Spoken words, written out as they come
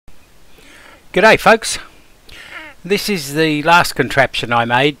G'day folks, this is the last contraption I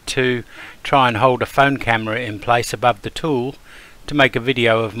made to try and hold a phone camera in place above the tool to make a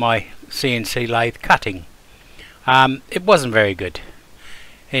video of my CNC lathe cutting. It wasn't very good.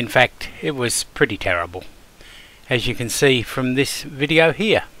 In fact, it was pretty terrible, as you can see from this video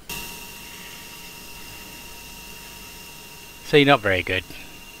here. See, not very good.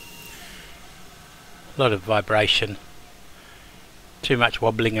 A lot of vibration, too much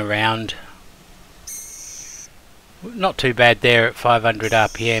wobbling around. Not too bad there at 500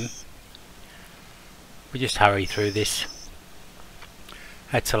 RPM. We just hurry through this.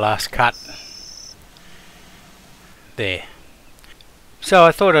 That's the last cut. There. So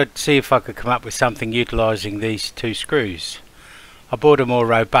I thought I'd see if I could come up with something utilising these two screws. I bought a more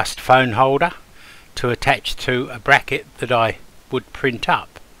robust phone holder to attach to a bracket that I would print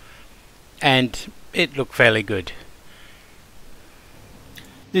up, and it looked fairly good.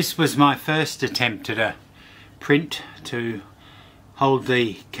 This was my first attempt at a print to hold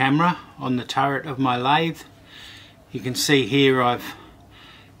the camera on the turret of my lathe. You can see here I've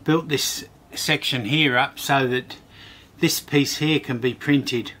built this section here up so that this piece here can be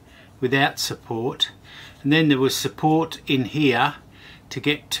printed without support, and then there was support in here to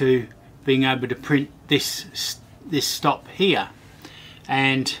get to being able to print this stop here,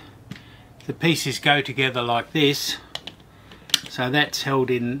 and the pieces go together like this. So that's held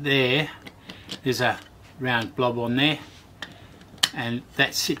in there. There's a round blob on there, and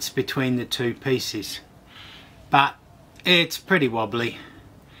that sits between the two pieces, but it's pretty wobbly,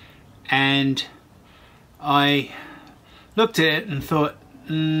 and I looked at it and thought,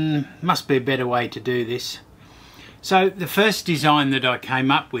 must be a better way to do this. So the first design that I came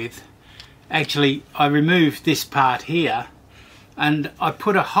up with, actually I removed this part here and I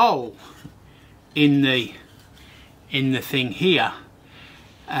put a hole in the thing here.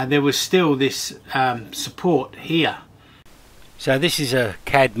 There was still this support here. So this is a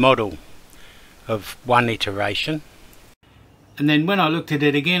CAD model of one iteration, and then when I looked at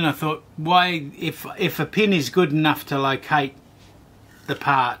it again I thought, why, if a pin is good enough to locate the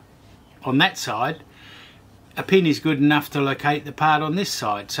part on that side, a pin is good enough to locate the part on this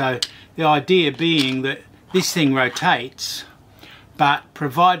side. So the idea being that this thing rotates, but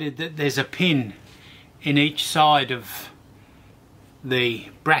provided that there's a pin in each side of the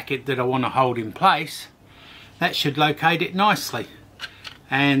bracket that I want to hold in place, that should locate it nicely.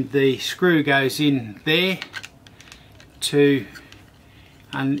 And the screw goes in there to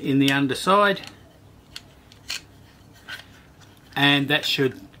in the underside, and that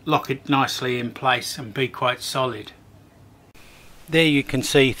should lock it nicely in place and be quite solid. There you can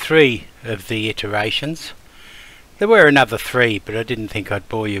see 3 of the iterations. There were another 3, but I didn't think I'd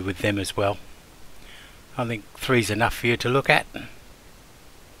bore you with them as well. I think 3's enough for you to look at.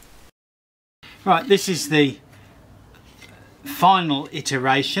 Right, this is the final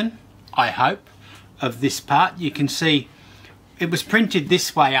iteration, I hope, of this part. You can see it was printed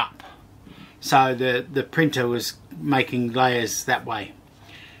this way up, so the printer was making layers that way,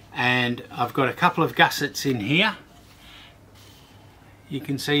 and I've got a couple of gussets in here. You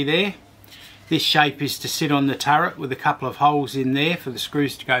can see there. This shape is to sit on the turret with a couple of holes in there for the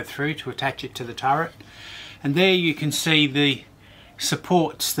screws to go through to attach it to the turret. And there you can see the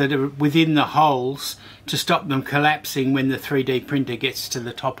supports that are within the holes to stop them collapsing when the 3D printer gets to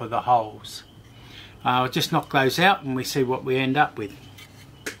the top of the holes. I'll just knock those out and we see what we end up with.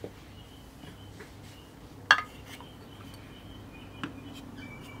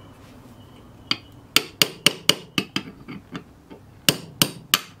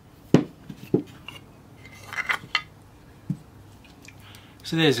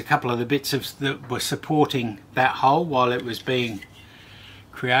 So there's a couple of the bits that were supporting that hole while it was being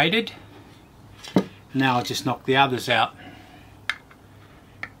created. Now I'll just knock the others out.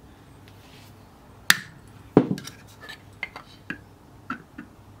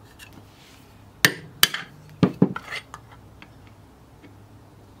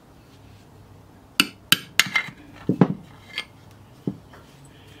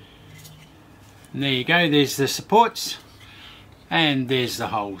 And there you go, there's the supports. And there's the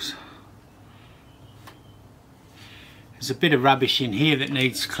holes. There's a bit of rubbish in here that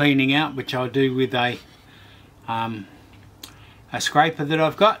needs cleaning out, which I'll do with a scraper that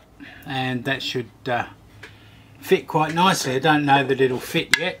I've got, and that should fit quite nicely. I don't know that it'll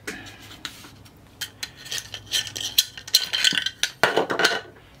fit yet.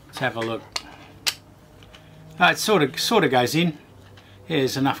 Let's have a look. Oh, it sort of goes in.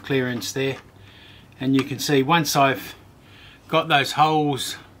 There's enough clearance there, and you can see once I've got those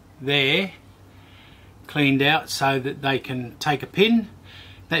holes there cleaned out so that they can take a pin,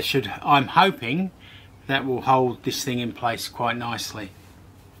 that should, I'm hoping, that will hold this thing in place quite nicely.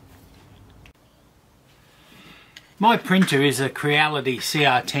 My printer is a Creality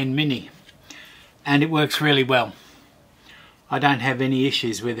CR10 Mini and it works really well. I don't have any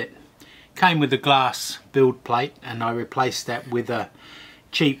issues with it. Came with a glass build plate and I replaced that with a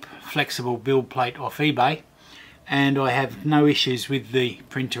cheap flexible build plate off eBay, and I have no issues with the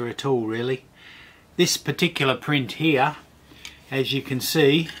printer at all really. This particular print here, as you can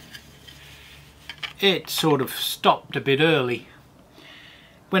see, it sort of stopped a bit early.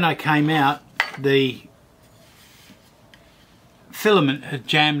 When I came out, the filament had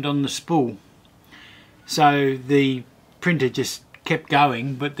jammed on the spool, so the printer just kept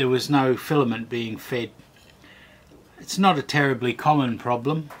going, but there was no filament being fed. It's not a terribly common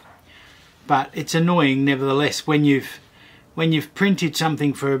problem, but it's annoying nevertheless when you've printed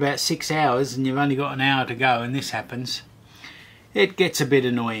something for about 6 hours and you've only got an hour to go and this happens. It gets a bit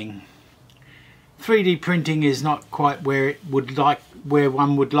annoying. 3D printing is not quite where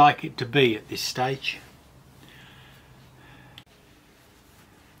one would like it to be at this stage.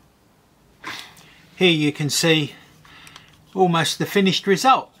 Here you can see almost the finished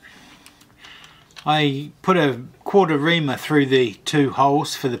result. I put a quarter reamer through the 2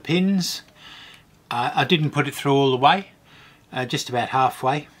 holes for the pins. I didn't put it through all the way, just about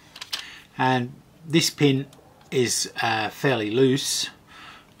halfway, and this pin is fairly loose.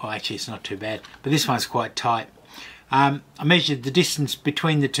 Oh, actually it's not too bad, but this one's quite tight. I measured the distance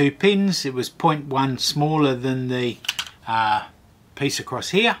between the 2 pins. It was 0.1 smaller than the piece across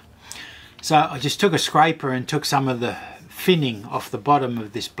here. So I just took a scraper and took some of the finning off the bottom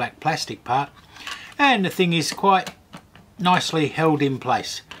of this black plastic part, and the thing is quite nicely held in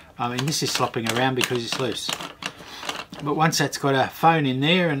place. I mean, this is slopping around because it's loose, but once that's got a phone in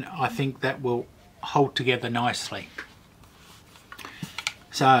there, and I think that will hold together nicely.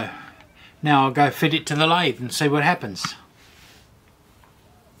 So now I'll go fit it to the lathe and see what happens.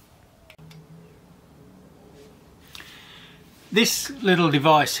 This little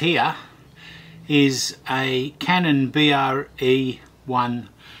device here is a Canon BR-E1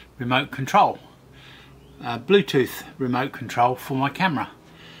 remote control, a Bluetooth remote control for my camera,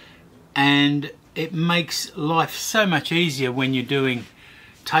 and it makes life so much easier when you're doing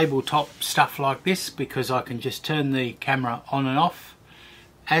tabletop stuff like this, because I can just turn the camera on and off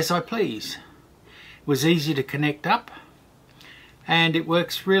as I please. It was easy to connect up and it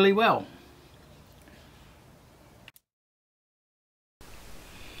works really well.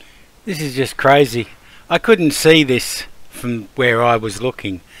 This is just crazy. I couldn't see this from where I was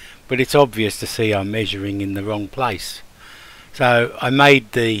looking, but it's obvious to see I'm measuring in the wrong place. So I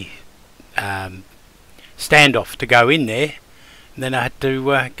made the standoff to go in there, and then I had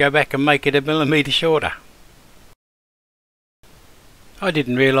to go back and make it a millimetre shorter. I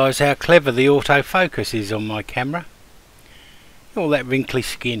didn't realise how clever the autofocus is on my camera. All that wrinkly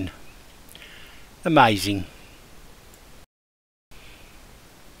skin. Amazing.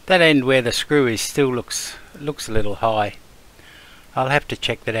 That end where the screw is still looks a little high. I'll have to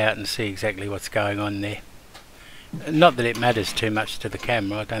check that out and see exactly what's going on there. Not that it matters too much to the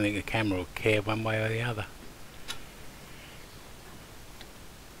camera. I don't think the camera will care one way or the other.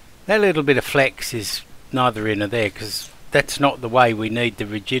 That little bit of flex is neither in nor there, because that's not the way we need the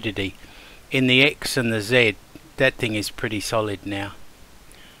rigidity. In the X and the Z, that thing is pretty solid now.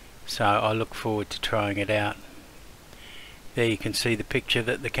 So I look forward to trying it out. There you can see the picture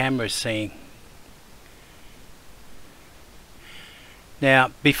that the camera is seeing.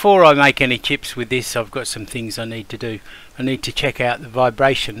 Now, before I make any chips with this, I've got some things I need to do. I need to check out the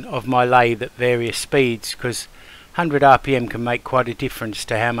vibration of my lathe at various speeds, because 100 RPM can make quite a difference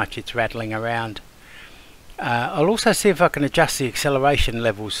to how much it's rattling around. I'll also see if I can adjust the acceleration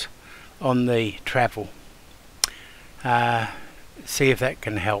levels on the travel. See if that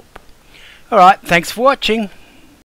can help. Alright, thanks for watching.